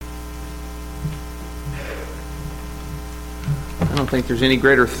think there's any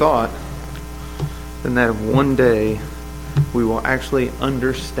greater thought than that of one day we will actually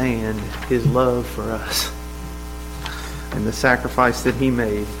understand His love for us and the sacrifice that He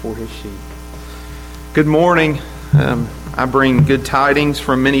made for His sheep. Good morning. I bring good tidings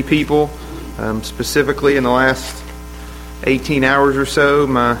from many people. Specifically in the last 18 hours or so,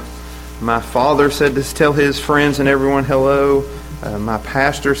 my father said to tell his friends and everyone hello. My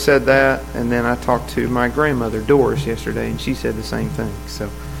pastor said that, and then I talked to my grandmother, Doris, yesterday, and she said the same thing. So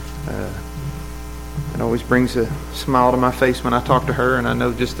it always brings a smile to my face when I talk to her, and I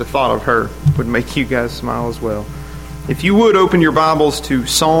know just the thought of her would make you guys smile as well. If you would, open your Bibles to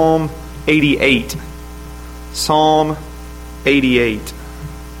Psalm 88. Psalm 88.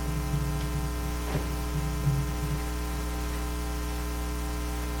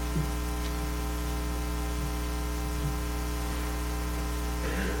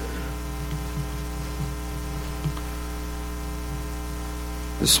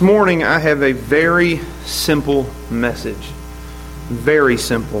 This morning I have a very simple message. Very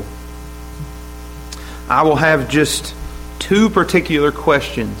simple. I will have just two particular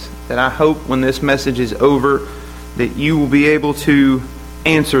questions that I hope when this message is over that you will be able to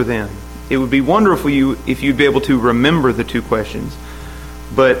answer them. It would be wonderful if you'd be able to remember the two questions.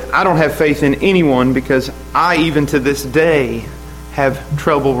 But I don't have faith in anyone because I, even to this day, have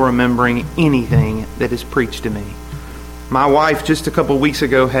trouble remembering anything that is preached to me. My wife, just a couple of weeks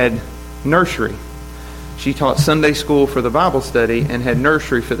ago, had nursery. She taught Sunday school for the Bible study and had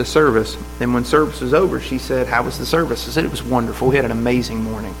nursery for the service. And when service was over, she said, "How was the service?" I said, "It was wonderful. We had an amazing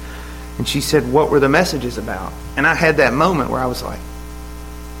morning." And she said, "What were the messages about?" And I had that moment where I was like,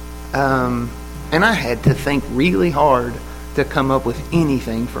 and I had to think really hard to come up with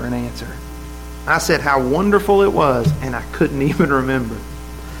anything for an answer. I said how wonderful it was, and I couldn't even remember.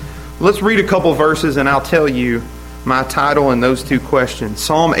 Let's read a couple verses and I'll tell you my title and those two questions.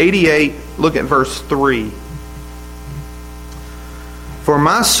 Psalm 88, look at verse 3. "For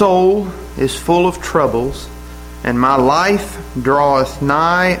my soul is full of troubles, and my life draweth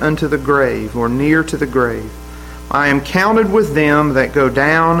nigh unto the grave," or near to the grave. "I am counted with them that go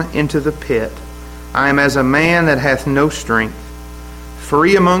down into the pit. I am as a man that hath no strength,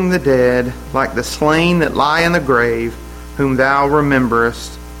 free among the dead, like the slain that lie in the grave, whom thou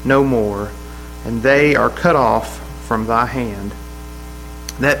rememberest no more, and they are cut off from thy hand."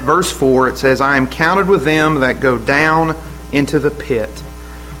 That verse 4, it says, "I am counted with them that go down into the pit."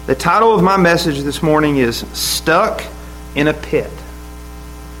 The title of my message this morning is Stuck in a Pit.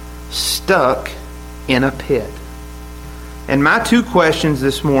 Stuck in a pit. And my two questions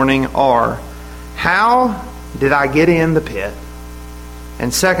this morning are, how did I get in the pit?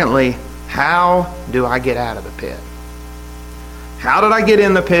 And secondly, how do I get out of the pit? How did I get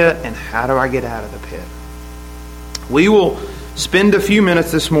in the pit, and how do I get out of the pit? We will spend a few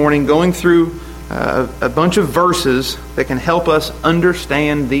minutes this morning going through a bunch of verses that can help us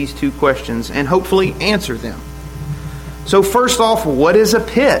understand these two questions and hopefully answer them. So first off, what is a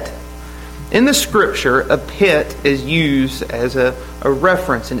pit? In the Scripture, a pit is used as a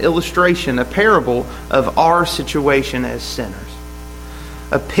reference, an illustration, a parable of our situation as sinners.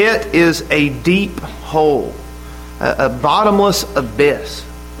 A pit is a deep hole, a bottomless abyss.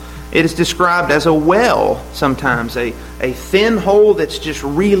 It is described as a well sometimes, a thin hole that's just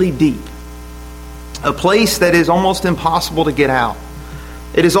really deep. A place that is almost impossible to get out.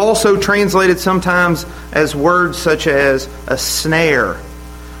 It is also translated sometimes as words such as a snare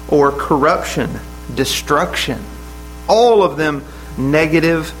or corruption, destruction. All of them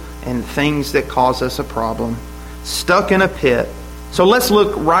negative and things that cause us a problem. Stuck in a pit. So let's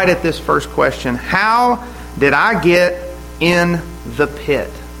look right at this first question. How did I get in the pit?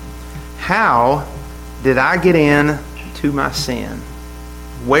 How did I get in to my sin?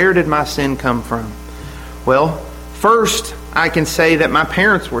 Where did my sin come from? Well, first I can say that my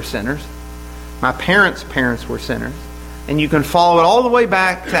parents were sinners. My parents' parents were sinners. And you can follow it all the way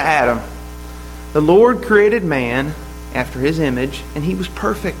back to Adam. The Lord created man after His image, and he was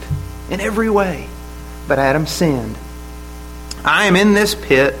perfect in every way. But Adam sinned. I am in this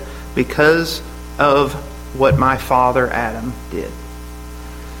pit because of what my father Adam did.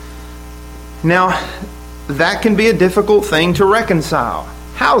 Now, that can be a difficult thing to reconcile.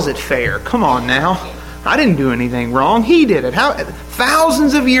 How's it fair? Come on now. I didn't do anything wrong. He did it.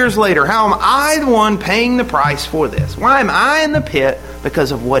 Thousands of years later, how am I the one paying the price for this? Why am I in the pit?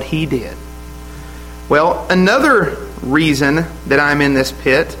 Because of what he did. Well, another reason that I'm in this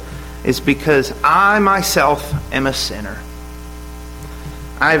pit is because I myself am a sinner.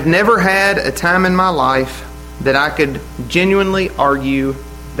 I've never had a time in my life that I could genuinely argue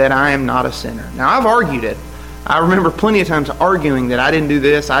that I am not a sinner. Now, I've argued it I remember plenty of times arguing that I didn't do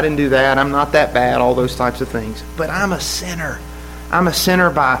this, I didn't do that, I'm not that bad, all those types of things. But I'm a sinner. I'm a sinner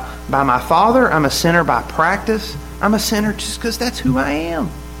by my father. I'm a sinner by practice. I'm a sinner just because that's who I am.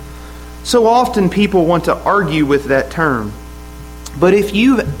 So often people want to argue with that term. But if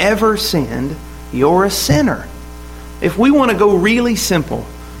you've ever sinned, you're a sinner. If we want to go really simple,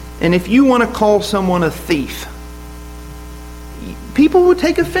 and if you want to call someone a thief, people would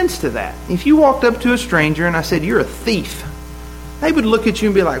take offense to that. If you walked up to a stranger and I said, "You're a thief," they would look at you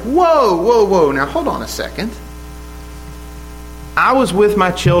and be like, whoa, now hold on a second. I was with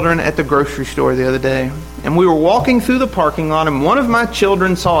my children at the grocery store the other day, and we were walking through the parking lot, and one of my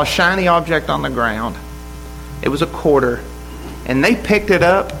children saw a shiny object on the ground. It was a quarter, and they picked it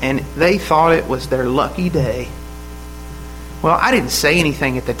up, and they thought it was their lucky day. Well, I didn't say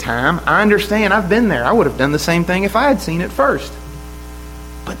anything at the time. I understand. I've been there. I would have done the same thing if I had seen it first.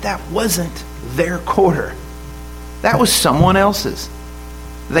 But that wasn't their quarter. That was someone else's.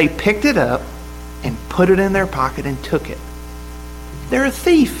 They picked it up and put it in their pocket and took it. They're a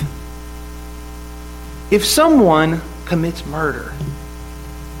thief. If someone commits murder,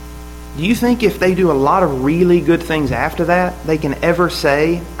 do you think if they do a lot of really good things after that, they can ever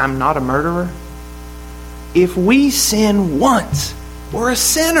say, "I'm not a murderer"? If we sin once, we're a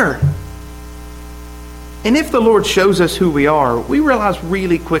sinner. And if the Lord shows us who we are, we realize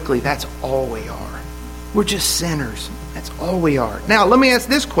really quickly that's all we are. We're just sinners. That's all we are. Now, let me ask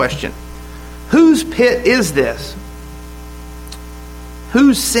this question. Whose pit is this?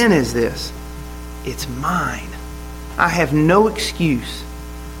 Whose sin is this? It's mine. I have no excuse.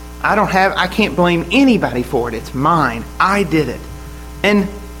 I can't blame anybody for it. It's mine. I did it. And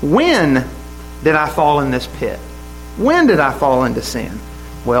when did I fall in this pit? When did I fall into sin?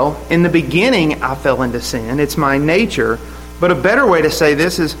 Well, in the beginning, I fell into sin. It's my nature. But a better way to say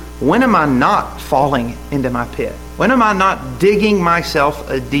this is, when am I not falling into my pit? When am I not digging myself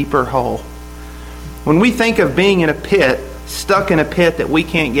a deeper hole? When we think of being in a pit, stuck in a pit that we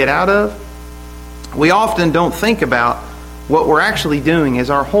can't get out of, we often don't think about what we're actually doing is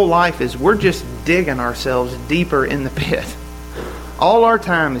our whole life is we're just digging ourselves deeper in the pit. All our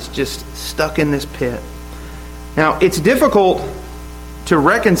time is just stuck in this pit. Now, it's difficult to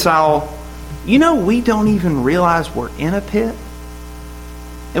reconcile. We don't even realize we're in a pit.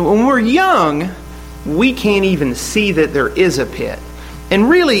 And when we're young, we can't even see that there is a pit. And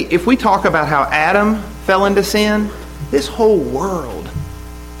really, if we talk about how Adam fell into sin, this whole world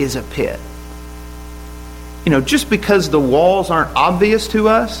is a pit. Just because the walls aren't obvious to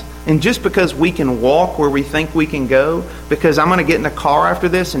us, and just because we can walk where we think we can go, because I'm going to get in a car after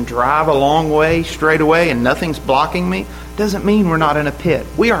this and drive a long way straight away and nothing's blocking me, doesn't mean we're not in a pit.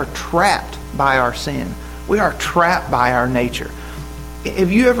 We are trapped by our sin. We are trapped by our nature.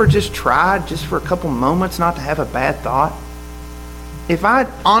 Have you ever just tried, just for a couple moments, not to have a bad thought? If I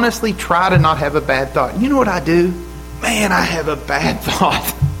honestly try to not have a bad thought, you know what I do? Man, I have a bad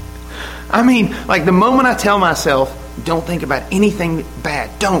thought. I mean, like the moment I tell myself, don't think about anything bad,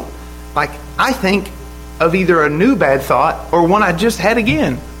 don't. I think of either a new bad thought or one I just had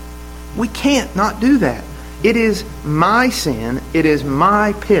again. We can't not do that. It is my sin. It is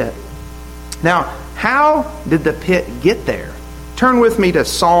my pit. Now, how did the pit get there? Turn with me to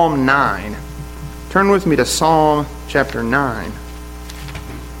Psalm 9. Turn with me to Psalm chapter 9.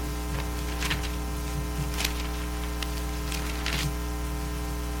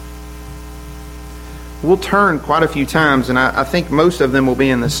 We'll turn quite a few times, and I think most of them will be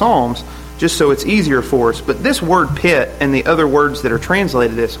in the Psalms, just so it's easier for us. But this word pit and the other words that are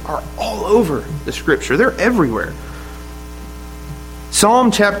translated this are all over the Scripture. They're everywhere. Psalm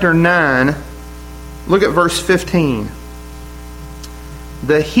chapter 9, look at verse 15.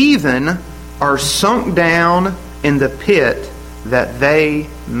 The heathen are sunk down in the pit that they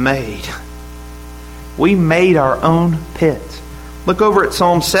made. We made our own pit. Look over at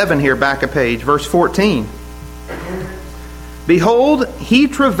Psalm 7 here, back a page, verse 14. Behold, he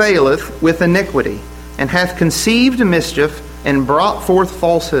travaileth with iniquity, and hath conceived mischief, and brought forth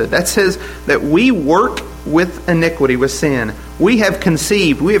falsehood. That says that we work with iniquity, with sin. We have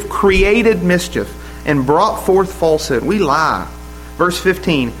conceived, we have created mischief, and brought forth falsehood. We lie. Verse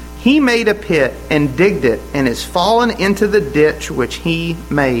 15. He made a pit, and digged it, and is fallen into the ditch which he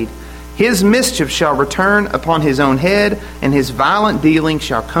made. His mischief shall return upon his own head, and his violent dealing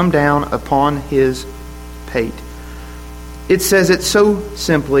shall come down upon his pate. It says it so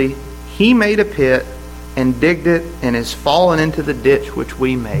simply. He made a pit and digged it and is fallen into the ditch which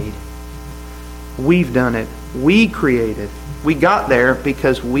we made. We've done it. We created. We got there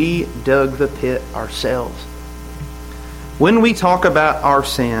because we dug the pit ourselves. When we talk about our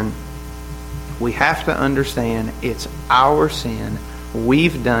sin, we have to understand it's our sin.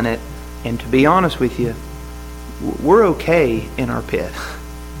 We've done it. And to be honest with you, we're okay in our pit.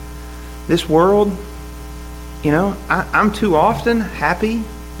 This world, I'm too often happy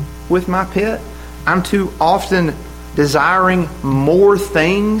with my pit. I'm too often desiring more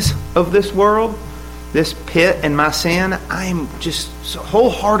things of this world. This pit and my sin, I'm just so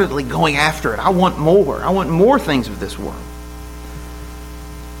wholeheartedly going after it. I want more. I want more things of this world.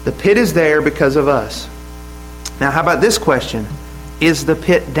 The pit is there because of us. Now, how about this question? Is the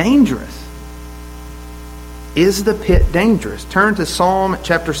pit dangerous? Is the pit dangerous? Turn to Psalm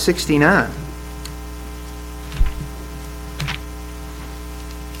chapter 69.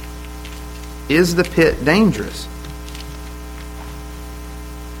 Is the pit dangerous?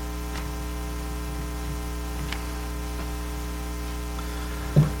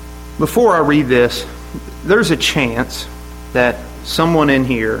 Before I read this, there's a chance that someone in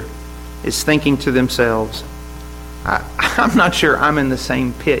here is thinking to themselves, I'm not sure I'm in the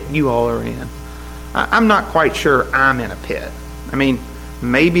same pit you all are in. I'm not quite sure I'm in a pit. I mean,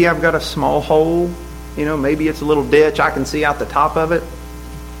 maybe I've got a small hole, maybe it's a little ditch. I can see out the top of it.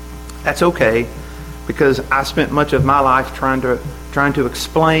 That's okay, because I spent much of my life trying to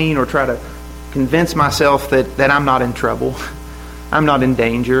explain or try to convince myself that I'm not in trouble. I'm not in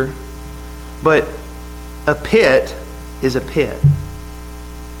danger. But a pit is a pit.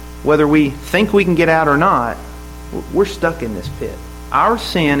 Whether we think we can get out or not, we're stuck in this pit. Our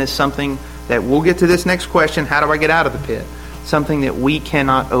sin is something that, we'll get to this next question, how do I get out of the pit? Something that we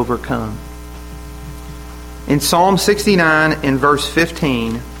cannot overcome. In Psalm 69, in verse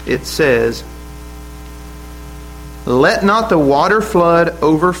 15, it says, "Let not the water flood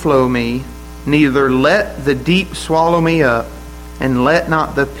overflow me, neither let the deep swallow me up, and let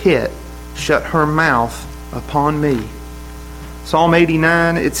not the pit shut her mouth upon me." Psalm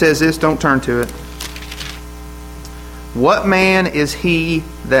 89, it says this, don't turn to it. "What man is he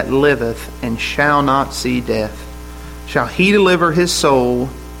that liveth and shall not see death? Shall he deliver his soul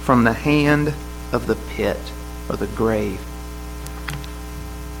from the hand of the pit," or the grave?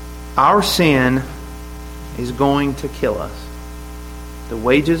 Our sin is going to kill us. The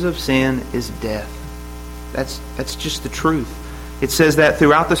wages of sin is death. That's just the truth. It says that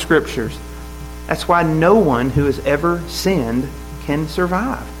throughout the Scriptures. That's why no one who has ever sinned can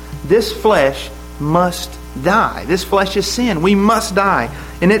survive. This flesh must die. This flesh is sin. We must die.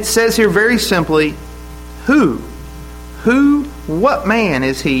 And it says here very simply, what man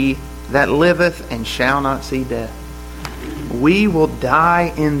is he that liveth and shall not see death? We will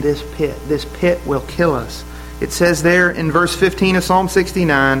die in this pit. This pit will kill us. It says there in verse 15 of Psalm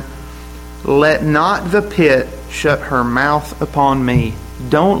 69, "Let not the pit shut her mouth upon me."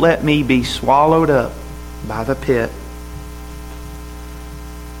 Don't let me be swallowed up by the pit.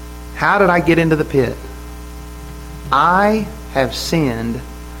 How did I get into the pit? I have sinned.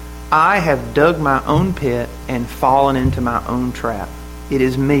 I have dug my own pit and fallen into my own trap. It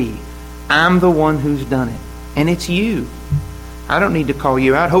is me. I'm the one who's done it. And it's you. I don't need to call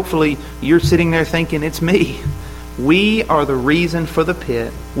you out. Hopefully you're sitting there thinking, it's me. We are the reason for the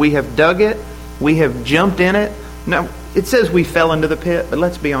pit. We have dug it. We have jumped in it. Now, it says we fell into the pit, but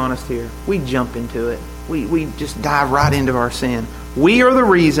let's be honest here. We jump into it. We just dive right into our sin. We are the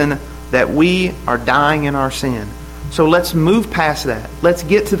reason that we are dying in our sin. So let's move past that. Let's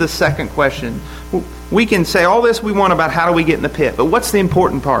get to the second question. We can say all this we want about how do we get in the pit, but what's the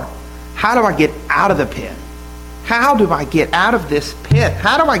important part? How do I get out of the pit? How do I get out of this pit?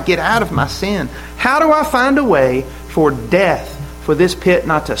 How do I get out of my sin? How do I find a way for death, for this pit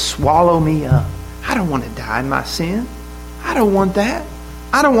not to swallow me up? I don't want to die in my sin. I don't want that.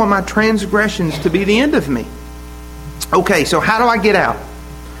 I don't want my transgressions to be the end of me. Okay, so how do I get out?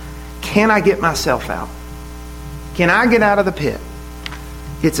 Can I get myself out? Can I get out of the pit?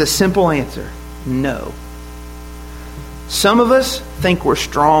 It's a simple answer. No. Some of us think we're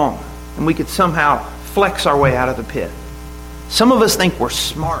strong and we could somehow flex our way out of the pit. Some of us think we're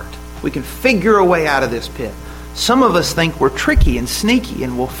smart. We can figure a way out of this pit. Some of us think we're tricky and sneaky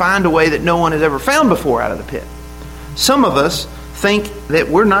and we'll find a way that no one has ever found before out of the pit. Some of us think that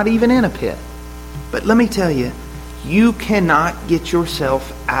we're not even in a pit. But let me tell you, you cannot get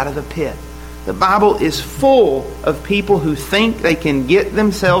yourself out of the pit. The Bible is full of people who think they can get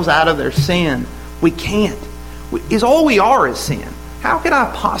themselves out of their sin. We can't. All we are is sin. How could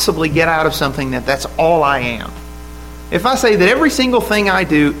I possibly get out of something that's all I am? If I say that every single thing I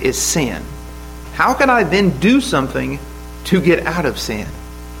do is sin, how can I then do something to get out of sin?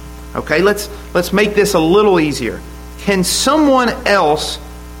 Okay, let's make this a little easier. Can someone else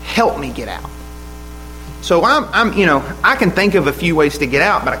help me get out? So I can think of a few ways to get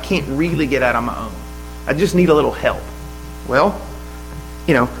out, but I can't really get out on my own. I just need a little help. Well,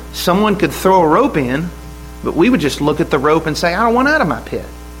 someone could throw a rope in, but we would just look at the rope and say, I don't want out of my pit.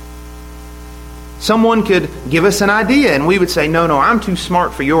 Someone could give us an idea, and we would say, no, I'm too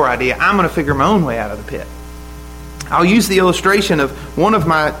smart for your idea. I'm going to figure my own way out of the pit. I'll use the illustration of one of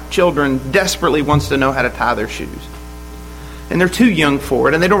my children desperately wants to know how to tie their shoes. And they're too young for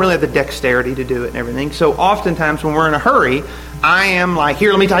it, and they don't really have the dexterity to do it and everything. So oftentimes when we're in a hurry, I am like,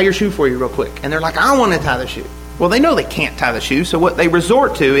 here, let me tie your shoe for you real quick. And they're like, I want to tie the shoe. Well, they know they can't tie the shoe, so what they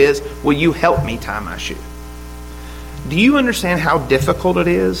resort to is, will you help me tie my shoe? Do you understand how difficult it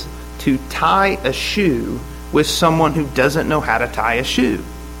is to tie a shoe with someone who doesn't know how to tie a shoe?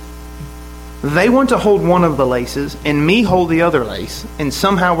 They want to hold one of the laces and me hold the other lace, and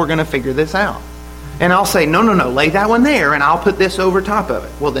somehow we're going to figure this out. And I'll say, no, lay that one there, and I'll put this over top of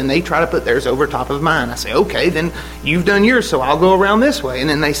it. Well, then they try to put theirs over top of mine. I say, okay, then you've done yours, so I'll go around this way. And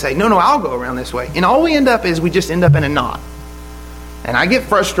then they say, no, I'll go around this way. And all we end up is we just end up in a knot. And I get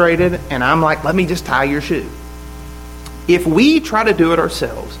frustrated, and I'm like, let me just tie your shoe. If we try to do it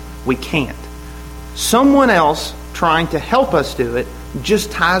ourselves, we can't. Someone else trying to help us do it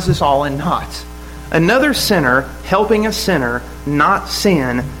just ties us all in knots. Another sinner helping a sinner not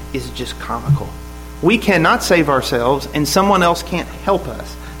sin is just comical. We cannot save ourselves, and someone else can't help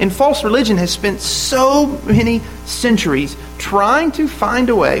us. And false religion has spent so many centuries trying to find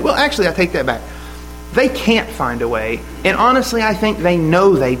a way. Well, actually, I take that back. They can't find a way. And honestly, I think they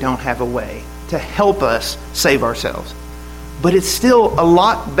know they don't have a way to help us save ourselves. But it's still a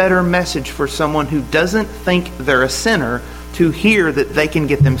lot better message for someone who doesn't think they're a sinner to hear that they can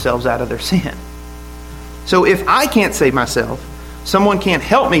get themselves out of their sin. So if I can't save myself, someone can't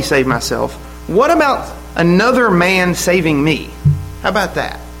help me save myself, what about another man saving me? How about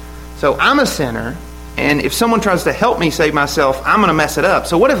that? So I'm a sinner, and if someone tries to help me save myself, I'm going to mess it up.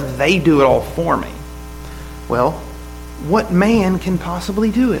 So what if they do it all for me? Well, what man can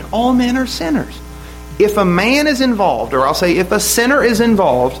possibly do it? All men are sinners. If a man is involved, or I'll say if a sinner is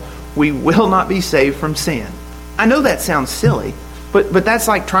involved, we will not be saved from sin. I know that sounds silly, but that's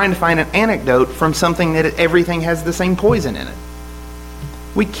like trying to find an anecdote from something that everything has the same poison in it.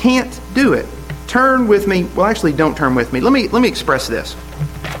 We can't do it. Turn with me. Well, actually, don't turn with me. Let me express this.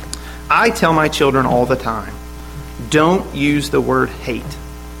 I tell my children all the time, don't use the word hate.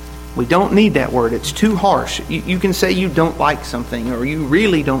 We don't need that word. It's too harsh. You can say you don't like something, or you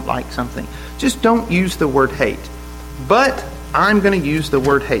really don't like something. Just don't use the word hate. But I'm going to use the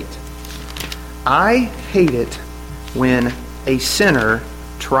word hate. I hate it when a sinner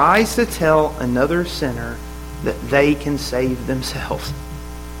tries to tell another sinner that they can save themselves.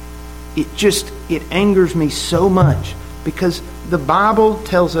 It angers me so much, because the Bible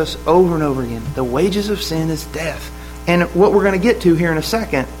tells us over and over again, the wages of sin is death. And what we're going to get to here in a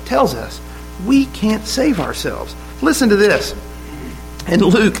second tells us we can't save ourselves. Listen to this. In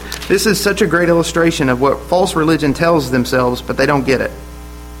Luke, this is such a great illustration of what false religion tells themselves, but they don't get it.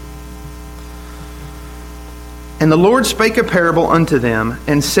 And the Lord spake a parable unto them,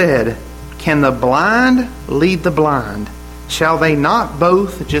 and said, Can the blind lead the blind? Shall they not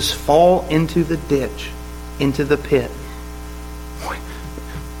both just fall into the ditch, into the pit?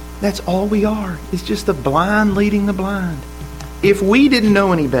 That's all we are. It's just the blind leading the blind. If we didn't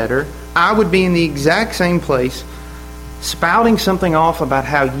know any better, I would be in the exact same place, spouting something off about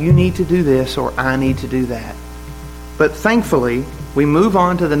how you need to do this or I need to do that. But thankfully, we move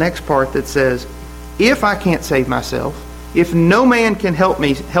on to the next part that says, if I can't save myself, if no man can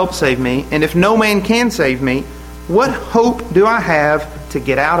help save me, and if no man can save me, what hope do I have to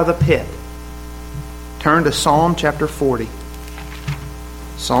get out of the pit? Turn to Psalm chapter 40.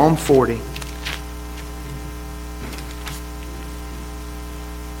 Psalm 40.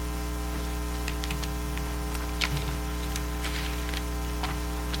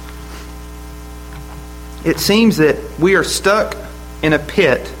 It seems that we are stuck in a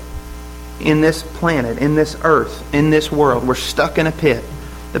pit in this planet, in this earth, in this world. We're stuck in a pit.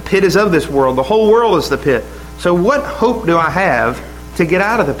 The pit is of this world. The whole world is the pit. So what hope do I have to get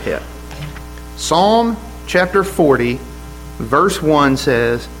out of the pit? Psalm chapter 40, verse 1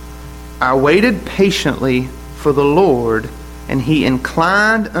 says, I waited patiently for the Lord, and He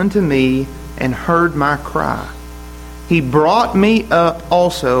inclined unto me and heard my cry. He brought me up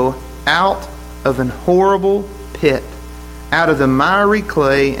also out of an horrible pit, out of the miry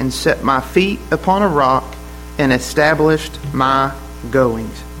clay, and set my feet upon a rock, and established my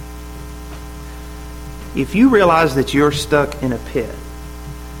goings. If you realize that you're stuck in a pit,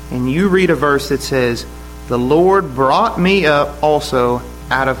 and you read a verse that says, the Lord brought me up also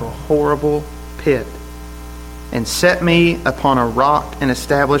out of a horrible pit, and set me upon a rock and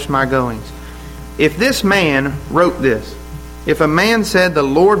established my goings. If this man wrote this, if a man said, the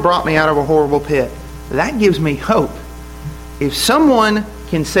Lord brought me out of a horrible pit, that gives me hope. If someone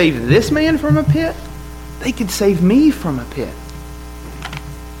can save this man from a pit, they could save me from a pit.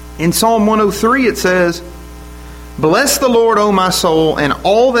 In Psalm 103 it says, bless the Lord, O my soul, and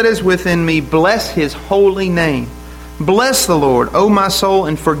all that is within me, bless his holy name. Bless the Lord, O my soul,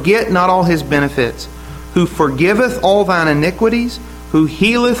 and forget not all his benefits, who forgiveth all thine iniquities, who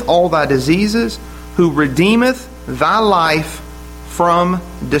healeth all thy diseases, who redeemeth thy life from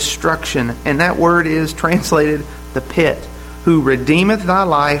destruction. And that word is translated the pit. Who redeemeth thy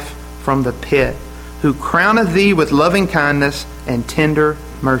life from the pit, who crowneth thee with loving kindness and tender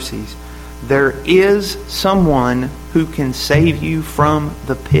mercies. There is someone who can save you from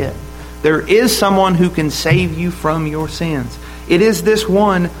the pit. There is someone who can save you from your sins. It is this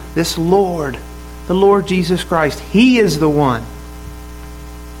one, this Lord, the Lord Jesus Christ. He is the one.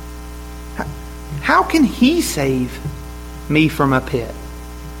 How can he save me from a pit?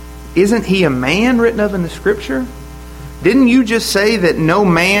 Isn't he a man written of in the Scripture? Didn't you just say that no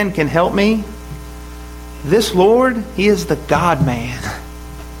man can help me? This Lord, he is the God-man.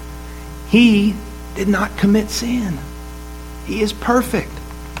 He did not commit sin. He is perfect.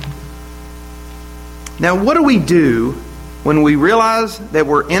 Now, what do we do when we realize that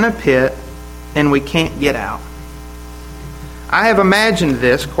we're in a pit and we can't get out? I have imagined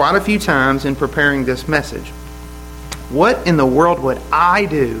this quite a few times in preparing this message. What in the world would I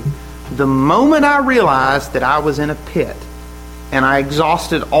do the moment I realized that I was in a pit and I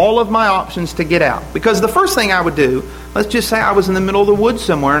exhausted all of my options to get out? Because the first thing I would do, let's just say I was in the middle of the woods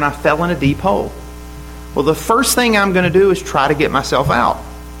somewhere and I fell in a deep hole. Well, the first thing I'm going to do is try to get myself out.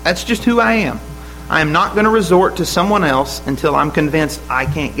 That's just who I am. I am not going to resort to someone else until I'm convinced I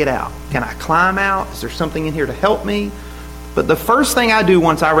can't get out. Can I climb out? Is there something in here to help me? But the first thing I do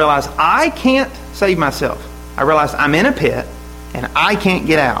once I realize I can't save myself, I realize I'm in a pit and I can't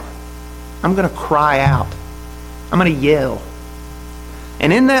get out, I'm going to cry out. I'm going to yell.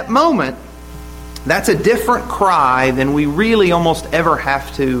 And in that moment, that's a different cry than we really almost ever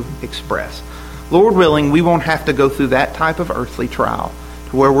have to express. Lord willing, we won't have to go through that type of earthly trial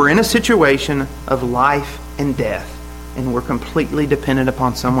to where we're in a situation of life and death and we're completely dependent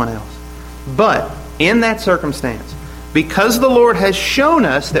upon someone else. But in that circumstance, because the Lord has shown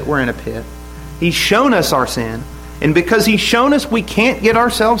us that we're in a pit, He's shown us our sin, and because He's shown us we can't get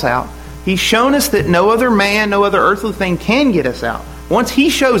ourselves out, He's shown us that no other man, no other earthly thing can get us out. Once He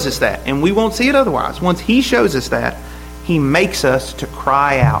shows us that, and we won't see it otherwise, once He shows us that, He makes us to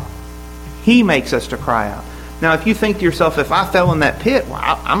cry out. He makes us to cry out. Now, if you think to yourself, if I fell in that pit, well,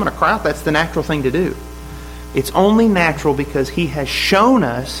 I'm going to cry out. That's the natural thing to do. It's only natural because He has shown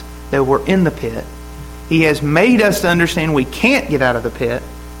us that we're in the pit. He has made us to understand we can't get out of the pit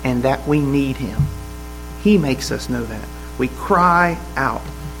and that we need Him. He makes us know that. We cry out.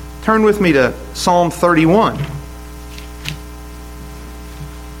 Turn with me to Psalm 31.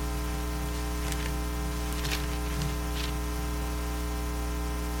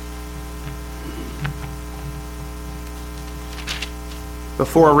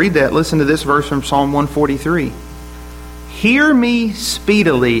 Before I read that, listen to this verse from Psalm 143. Hear me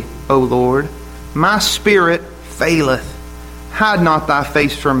speedily, O Lord. My spirit faileth. Hide not thy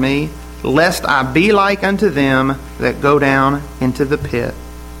face from me, lest I be like unto them that go down into the pit.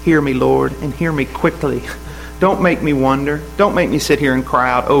 Hear me, Lord, and hear me quickly. Don't make me wonder. Don't make me sit here and cry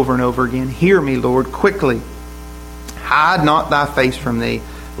out over and over again. Hear me, Lord, quickly. Hide not thy face from thee,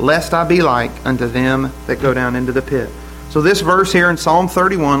 lest I be like unto them that go down into the pit. So this verse here in Psalm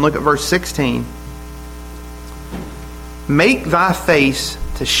 31, look at verse 16. Make thy face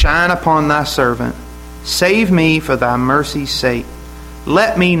to shine upon thy servant. Save me for thy mercy's sake.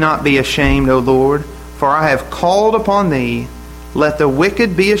 Let me not be ashamed, O Lord, for I have called upon thee. Let the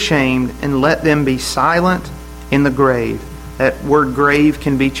wicked be ashamed, and let them be silent in the grave. That word grave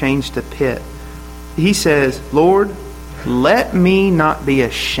can be changed to pit. He says, Lord, let me not be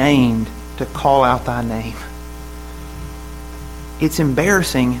ashamed to call out thy name. It's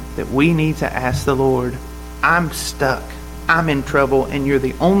embarrassing that we need to ask the Lord, I'm stuck, I'm in trouble, and you're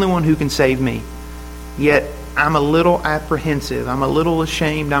the only one who can save me. Yet I'm a little apprehensive, I'm a little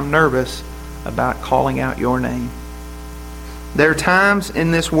ashamed, I'm nervous about calling out your name. There are times in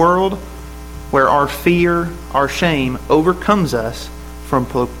this world where our fear, our shame overcomes us from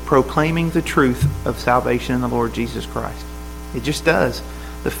proclaiming the truth of salvation in the Lord Jesus Christ. It just does.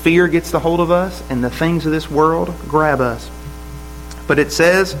 The fear gets the hold of us and the things of this world grab us. But it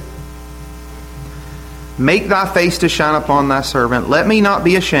says, make thy face to shine upon thy servant. Let me not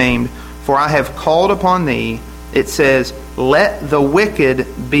be ashamed, for I have called upon thee. it says, let the wicked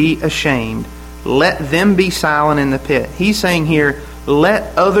be ashamed. Let them be silent in the pit. He's saying here,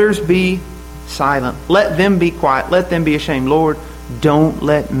 let others be silent. Let them be quiet. Let them be ashamed. Lord, don't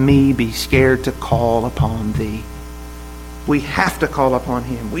let me be scared to call upon thee. We have to call upon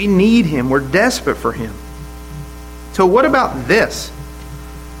him. We need him. We're desperate for him. So what about this?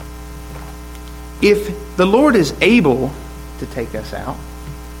 If the Lord is able to take us out,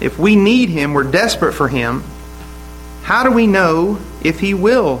 if we need him, we're desperate for him, how do we know if he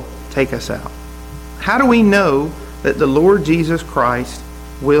will take us out? How do we know that the Lord Jesus Christ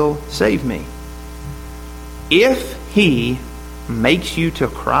will save me? If he makes you to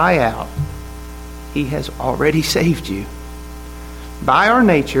cry out, he has already saved you. By our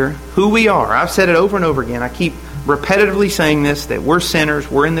nature, who we are, I've said it over and over again, I keep repetitively saying this, that we're sinners,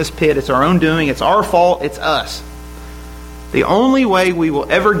 we're in this pit, it's our own doing, it's our fault, it's us. The only way we will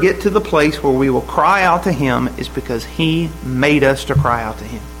ever get to the place where we will cry out to him is because he made us to cry out to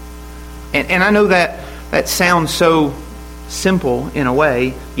him. And I know that sounds so simple in a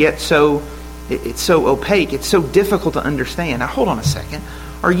way, yet it's so opaque, it's so difficult to understand. Now hold on a second.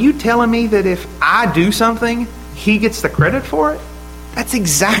 Are you telling me that if I do something, he gets the credit for it? That's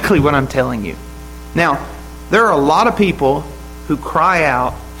exactly what I'm telling you. Now, there are a lot of people who cry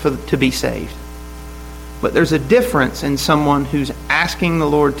out to be saved. But there's a difference in someone who's asking the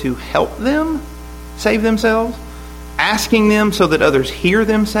Lord to help them save themselves, asking them so that others hear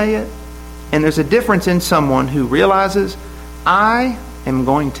them say it. And there's a difference in someone who realizes, I am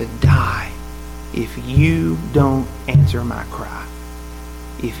going to die if you don't answer my cry.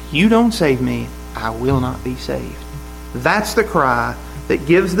 If you don't save me, I will not be saved. That's the cry that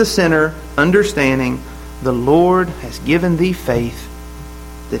gives the sinner understanding the Lord has given thee faith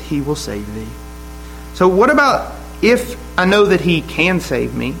that he will save thee. So what about if I know that he can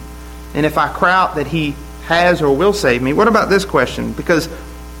save me, and if I cry out that he has or will save me? What about this question? Because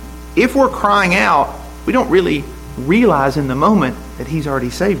if we're crying out, we don't really realize in the moment that he's already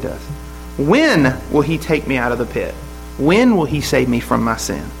saved us. When will he take me out of the pit? When will he save me from my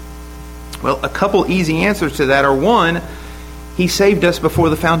sin? Well, a couple easy answers to that are: one, he saved us before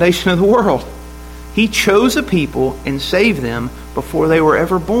the foundation of the world. He chose a people and saved them before they were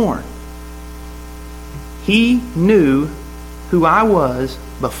ever born. He knew who I was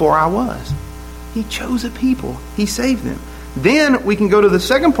before I was. He chose a people. He saved them. Then we can go to the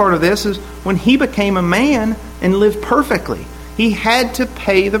second part of this, is when he became a man and lived perfectly. He had to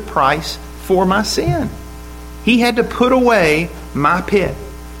pay the price for my sin. He had to put away my pit.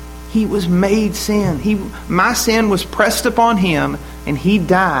 He was made sin. My sin was pressed upon him, and he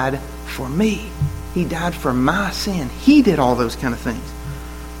died for me. He died for my sin. He did all those kind of things.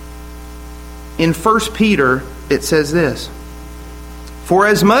 In 1 Peter, it says this: For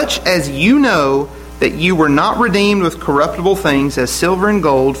as much as you know that you were not redeemed with corruptible things as silver and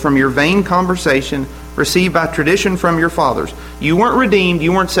gold from your vain conversation received by tradition from your fathers. You weren't redeemed,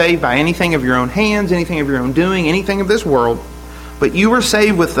 you weren't saved by anything of your own hands, anything of your own doing, anything of this world. But you were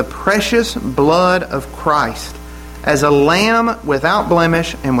saved with the precious blood of Christ, as a lamb without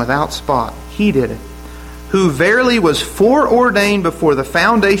blemish and without spot. He did it. Who verily was foreordained before the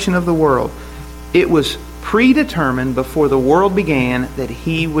foundation of the world. It was predetermined before the world began that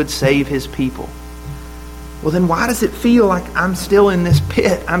he would save his people. Well, then why does it feel like I'm still in this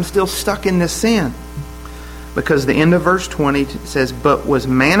pit? I'm still stuck in this sin. Because the end of verse 20 says, but was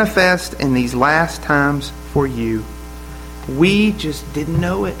manifest in these last times for you. We just didn't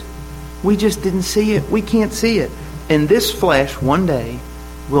know it. We just didn't see it. We can't see it. And this flesh one day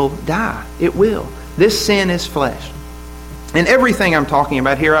will die. It will. This sin is flesh. And everything I'm talking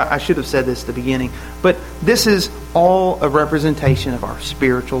about here, I should have said this at the beginning, but this is all a representation of our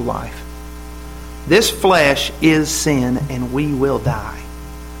spiritual life. This flesh is sin, and we will die.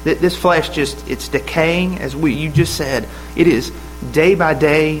 This flesh it's decaying, as you just said. It is day by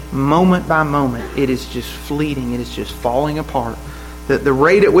day, moment by moment. It is just fleeting. It is just falling apart. The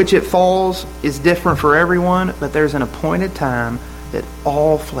rate at which it falls is different for everyone, but there's an appointed time that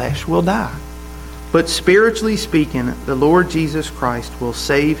all flesh will die. But spiritually speaking, the Lord Jesus Christ will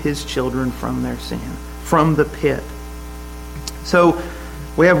save his children from their sin, from the pit. So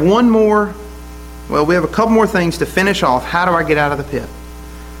we have we have a couple more things to finish off. How do I get out of the pit?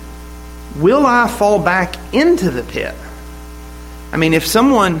 Will I fall back into the pit? I mean, if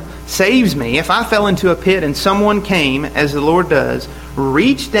someone saves me, if I fell into a pit and someone came, as the Lord does,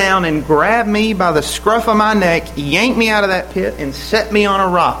 reached down and grabbed me by the scruff of my neck, yanked me out of that pit, and set me on a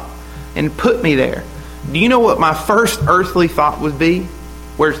rock and put me there, do you know what my first earthly thought would be?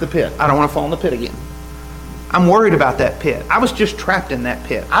 Where's the pit? I don't want to fall in the pit again. I'm worried about that pit. I was just trapped in that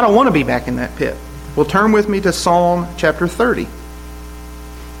pit. I don't want to be back in that pit. Well, turn with me to Psalm chapter 30.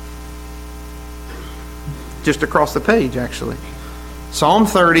 Just across the page, actually. Psalm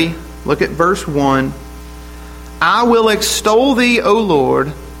 30, look at verse 1. I will extol thee, O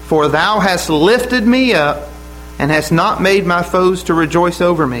Lord, for thou hast lifted me up and hast not made my foes to rejoice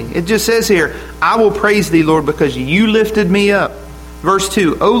over me. It just says here, I will praise thee, Lord, because you lifted me up. Verse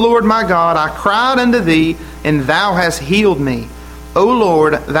 2, O Lord my God, I cried unto thee, and thou hast healed me. O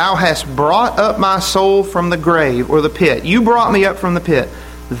Lord, thou hast brought up my soul from the grave, or the pit. You brought me up from the pit.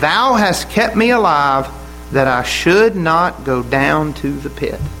 Thou hast kept me alive, that I should not go down to the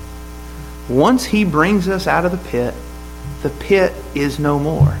pit. Once He brings us out of the pit is no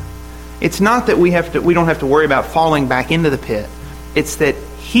more. It's not that we don't have to worry about falling back into the pit. It's that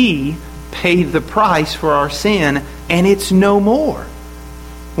He paid the price for our sin, and it's no more.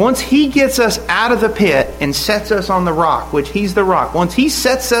 Once He gets us out of the pit and sets us on the rock, which He's the rock, once He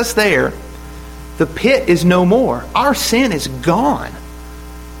sets us there, the pit is no more. Our sin is gone.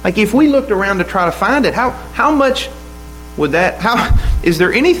 Like if we looked around to try to find it, how much would is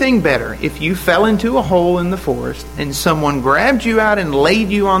there anything better if you fell into a hole in the forest and someone grabbed you out and laid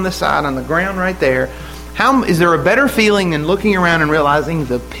you on the side on the ground right there? Is there a better feeling than looking around and realizing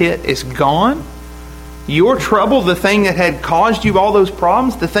the pit is gone? Your trouble, the thing that had caused you all those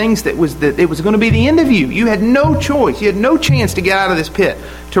problems, the things that it was going to be the end of you. You had no choice. You had no chance to get out of this pit.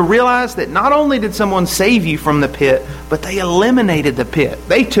 To realize that not only did someone save you from the pit, but they eliminated the pit.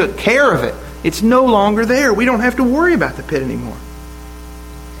 They took care of it. It's no longer there. We don't have to worry about the pit anymore.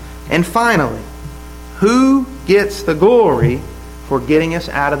 And finally, who gets the glory for getting us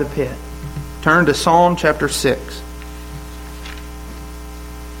out of the pit? Turn to Psalm chapter 6.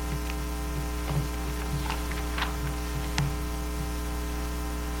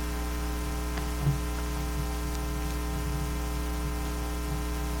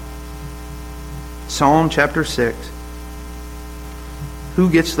 Psalm chapter 6.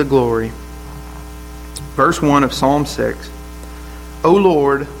 Who gets the glory? Verse 1 of Psalm 6. O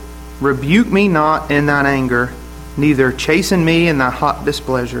Lord, rebuke me not in thine anger, neither chasten me in thy hot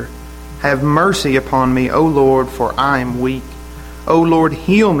displeasure. Have mercy upon me, O Lord, for I am weak. O Lord,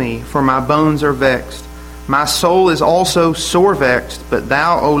 heal me, for my bones are vexed. My soul is also sore vexed, but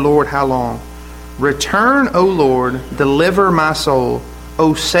thou, O Lord, how long? Return, O Lord, deliver my soul.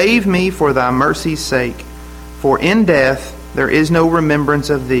 O save me for thy mercy's sake. For in death there is no remembrance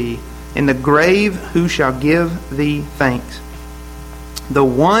of thee. In the grave who shall give thee thanks? The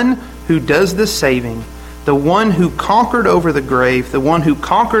one who does the saving, the one who conquered over the grave, the one who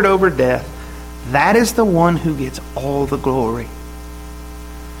conquered over death, that is the one who gets all the glory.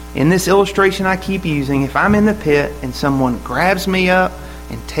 In this illustration I keep using, if I'm in the pit and someone grabs me up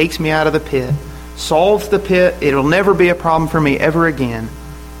and takes me out of the pit, solves the pit, it'll never be a problem for me ever again.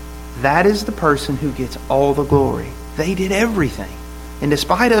 That is the person who gets all the glory. They did everything. And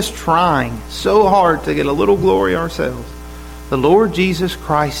despite us trying so hard to get a little glory ourselves, the Lord Jesus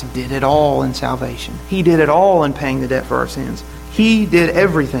Christ did it all in salvation. He did it all in paying the debt for our sins. He did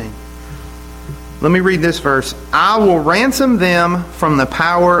everything. Let me read this verse. I will ransom them from the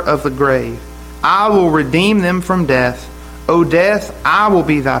power of the grave. I will redeem them from death. O death, I will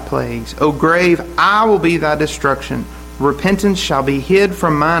be thy plagues. O grave, I will be thy destruction. Repentance shall be hid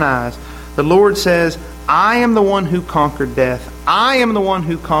from mine eyes. The Lord says, I am the one who conquered death. I am the one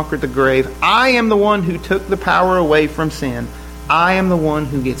who conquered the grave. I am the one who took the power away from sin. I am the one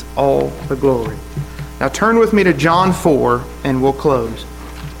who gets all the glory. Now turn with me to John 4 and we'll close.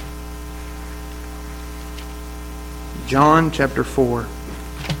 John chapter 4.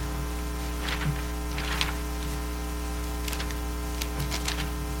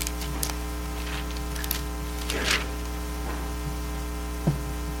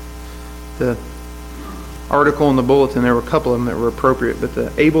 The article in the bulletin, there were a couple of them that were appropriate, but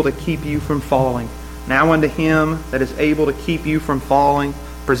the able to keep you from falling. Now unto him that is able to keep you from falling,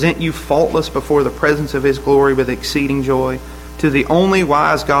 present you faultless before the presence of his glory with exceeding joy. To the only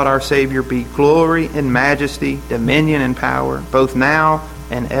wise God our Savior be glory and majesty, dominion and power, both now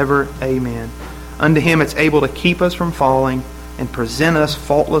and ever. Amen. Unto him it's able to keep us from falling and present us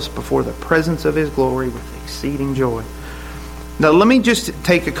faultless before the presence of his glory with exceeding joy. Now let me just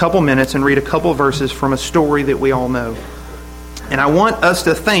take a couple minutes and read a couple verses from a story that we all know. And I want us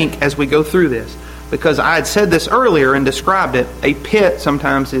to think as we go through this, because I had said this earlier and described it. A pit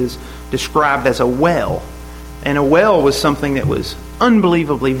sometimes is described as a well. And a well was something that was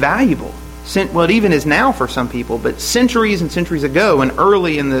unbelievably valuable. Well, it even is now for some people, but centuries and centuries ago and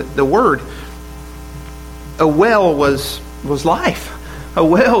early in the Word, a well was life. A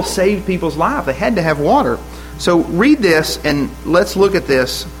well saved people's life. They had to have water. So read this and let's look at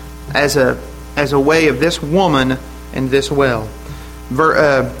this as as a way of this woman and this well.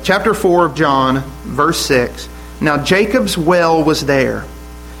 Chapter 4 of John, verse 6. Now Jacob's well was there.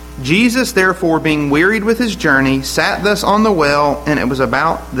 Jesus, therefore, being wearied with his journey, sat thus on the well, and it was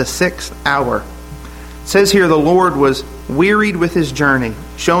about the 6th hour. It says here the Lord was wearied with his journey,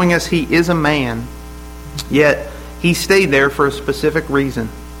 showing us he is a man, yet he stayed there for a specific reason.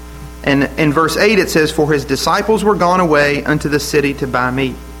 And in verse 8 it says, for his disciples were gone away unto the city to buy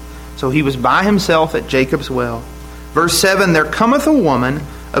meat. So he was by himself at Jacob's well. Verse 7, there cometh a woman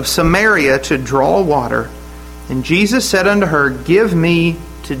of Samaria to draw water, and Jesus said unto her, give me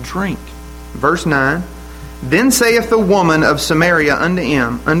to drink. Verse 9, then saith the woman of Samaria unto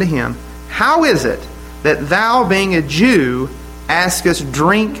him, how is it that thou, being a Jew, askest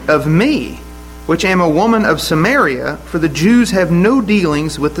drink of me, which am a woman of Samaria? For the Jews have no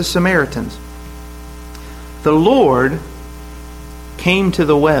dealings with the Samaritans. The Lord came to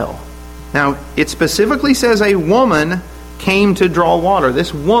the well. Now, it specifically says a woman came to draw water.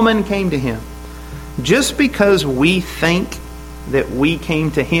 This woman came to him. Just because we think that we came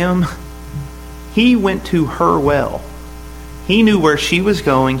to him, he went to her well. He knew where she was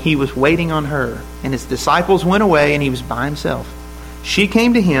going. He was waiting on her. And his disciples went away and he was by himself. She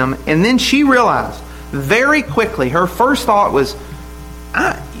came to him, and then she realized very quickly, her first thought was,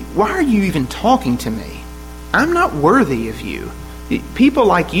 why are you even talking to me? I'm not worthy of you. People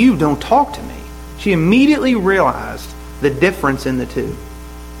like you don't talk to me. She immediately realized the difference in the two.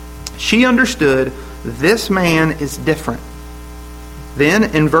 She understood this man is different.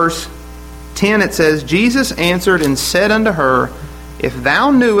 Then in verse 10 it says, Jesus answered and said unto her, if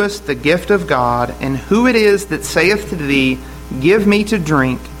thou knewest the gift of God, and who it is that saith to thee, give me to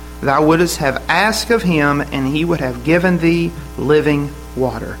drink, thou wouldest have asked of him, and he would have given thee living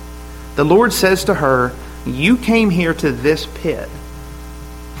water. The Lord says to her, you came here to this pit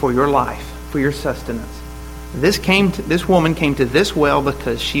for your life, for your sustenance. This woman came to this well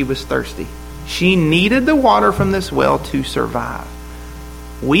because she was thirsty. She needed the water from this well to survive.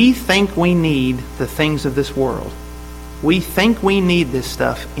 We think we need the things of this world. We think we need this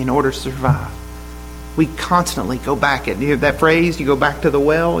stuff in order to survive. We constantly go back. You hear that phrase, you go back to the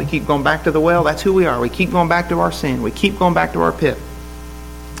well, we keep going back to the well. That's who we are. We keep going back to our sin. We keep going back to our pit.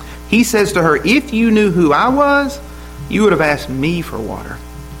 He says to her, if you knew who I was, you would have asked me for water.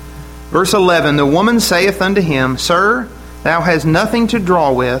 Verse 11, the woman saith unto him, Sir, thou hast nothing to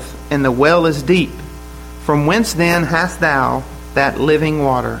draw with, and the well is deep. From whence then hast thou that living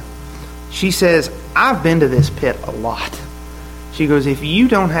water? She says, I've been to this pit a lot. She goes, if you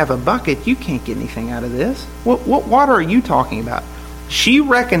don't have a bucket, you can't get anything out of this. What water are you talking about? She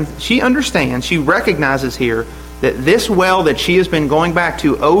understands, she recognizes here that this well that she has been going back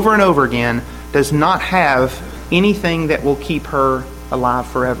to over and over again does not have anything that will keep her alive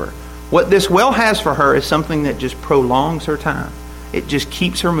forever. What this well has for her is something that just prolongs her time. It just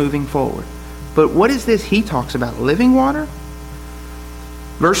keeps her moving forward. But what is this he talks about? Living water?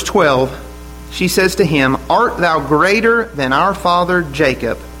 Verse 12, she says to him, Art thou greater than our father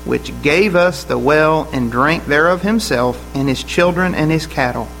Jacob, which gave us the well and drank thereof himself and his children and his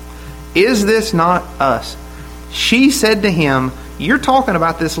cattle? Is this not us? She said to him, you're talking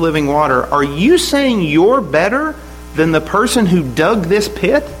about this living water. Are you saying you're better than the person who dug this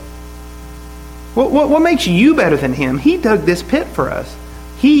pit? What makes you better than him? He dug this pit for us.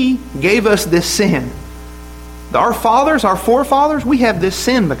 He gave us this sin. Our fathers, our forefathers, we have this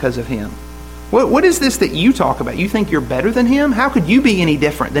sin because of him. What is this that you talk about? You think you're better than him? How could you be any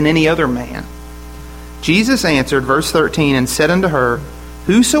different than any other man? Jesus answered, verse 13, and said unto her,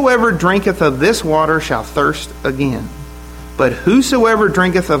 Whosoever drinketh of this water shall thirst again. But whosoever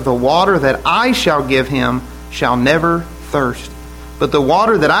drinketh of the water that I shall give him shall never thirst. But the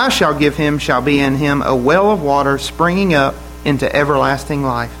water that I shall give him shall be in him a well of water springing up into everlasting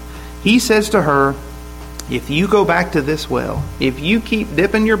life. He says to her, if you go back to this well, if you keep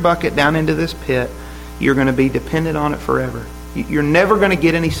dipping your bucket down into this pit, you're going to be dependent on it forever. You're never going to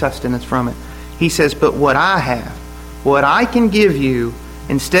get any sustenance from it. He says, but what I have, what I can give you,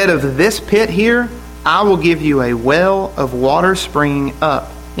 instead of this pit here, I will give you a well of water springing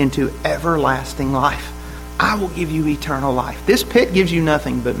up into everlasting life. I will give you eternal life. This pit gives you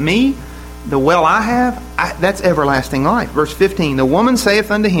nothing, but me, the well I have, that's everlasting life. Verse 15, the woman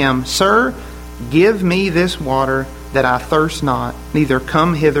saith unto him, Sir, give me this water that I thirst not, neither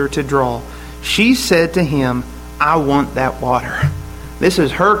come hither to draw. She said to him, I want that water. This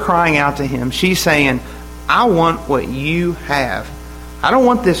is her crying out to him. She's saying, I want what you have. I don't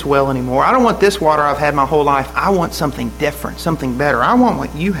want this well anymore. I don't want this water I've had my whole life. I want something different, something better. I want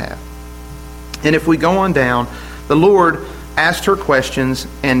what you have. And if we go on down, the Lord asked her questions,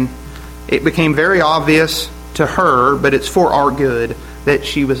 and it became very obvious to her, but it's for our good, that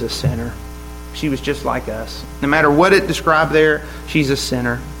she was a sinner. She was just like us. No matter what it described there, she's a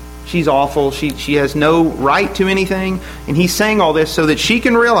sinner. She's awful. She has no right to anything. And he's saying all this so that she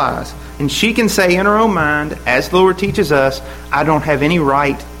can realize, and she can say in her own mind, as the Lord teaches us, I don't have any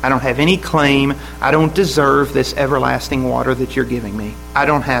right, I don't have any claim, I don't deserve this everlasting water that you're giving me. I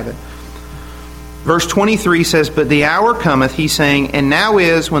don't have it. Verse 23 says, but the hour cometh, he's saying, and now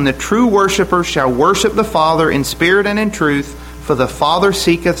is when the true worshipers shall worship the Father in spirit and in truth, for the Father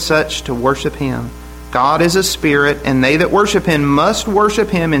seeketh such to worship him. God is a spirit, and they that worship him must worship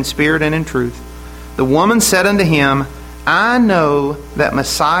him in spirit and in truth. The woman said unto him, I know that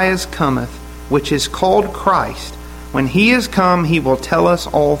Messiah cometh, which is called Christ. When he is come, he will tell us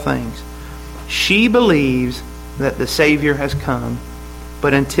all things. She believes that the Savior has come,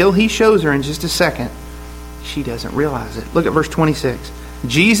 but until he shows her in just a second, she doesn't realize it. Look at verse 26.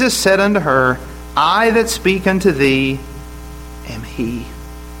 Jesus said unto her, I that speak unto thee am he.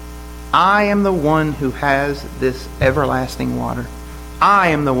 I am the one who has this everlasting water. I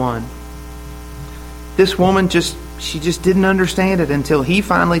am the one. This woman she just didn't understand it until he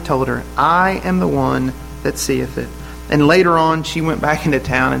finally told her, I am the one that seeth it. And later on, she went back into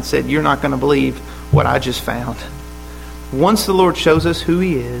town and said, you're not going to believe what I just found. Once the Lord shows us who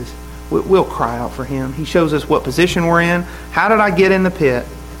he is, we'll cry out for him. He shows us what position we're in. How did I get in the pit?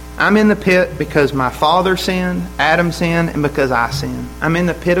 I'm in the pit because my father sinned, Adam sinned, and because I sinned. I'm in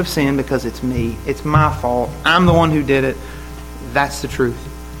the pit of sin because it's me. It's my fault. I'm the one who did it. That's the truth.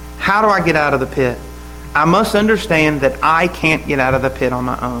 How do I get out of the pit? I must understand that I can't get out of the pit on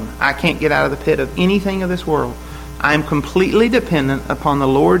my own. I can't get out of the pit of anything of this world. I am completely dependent upon the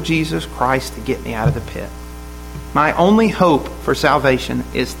Lord Jesus Christ to get me out of the pit. My only hope for salvation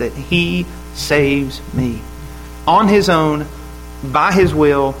is that he saves me on his own, by his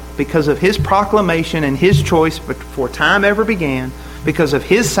will, because of his proclamation and his choice before time ever began, because of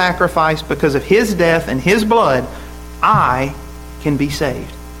his sacrifice, because of his death and his blood. I can be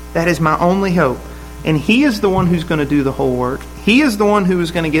saved. That is my only hope. And he is the one who's going to do the whole work. He is the one who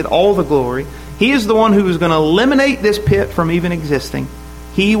is going to get all the glory. He is the one who is going to eliminate this pit from even existing.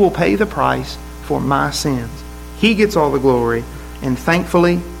 He will pay the price for my sins. He gets all the glory. And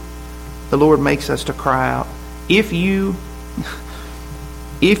thankfully, the Lord makes us to cry out. If you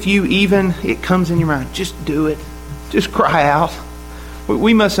even, it comes in your mind, just do it. Just cry out.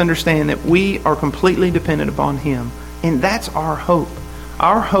 We must understand that we are completely dependent upon him. And that's our hope.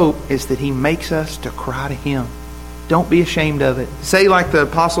 Our hope is that he makes us to cry to him. Don't be ashamed of it. Say like the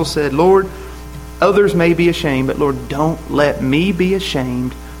apostle said, Lord, others may be ashamed, but Lord, don't let me be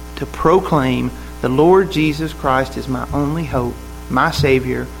ashamed to proclaim the Lord Jesus Christ is my only hope, my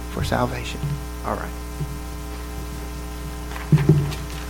Savior for salvation. All right.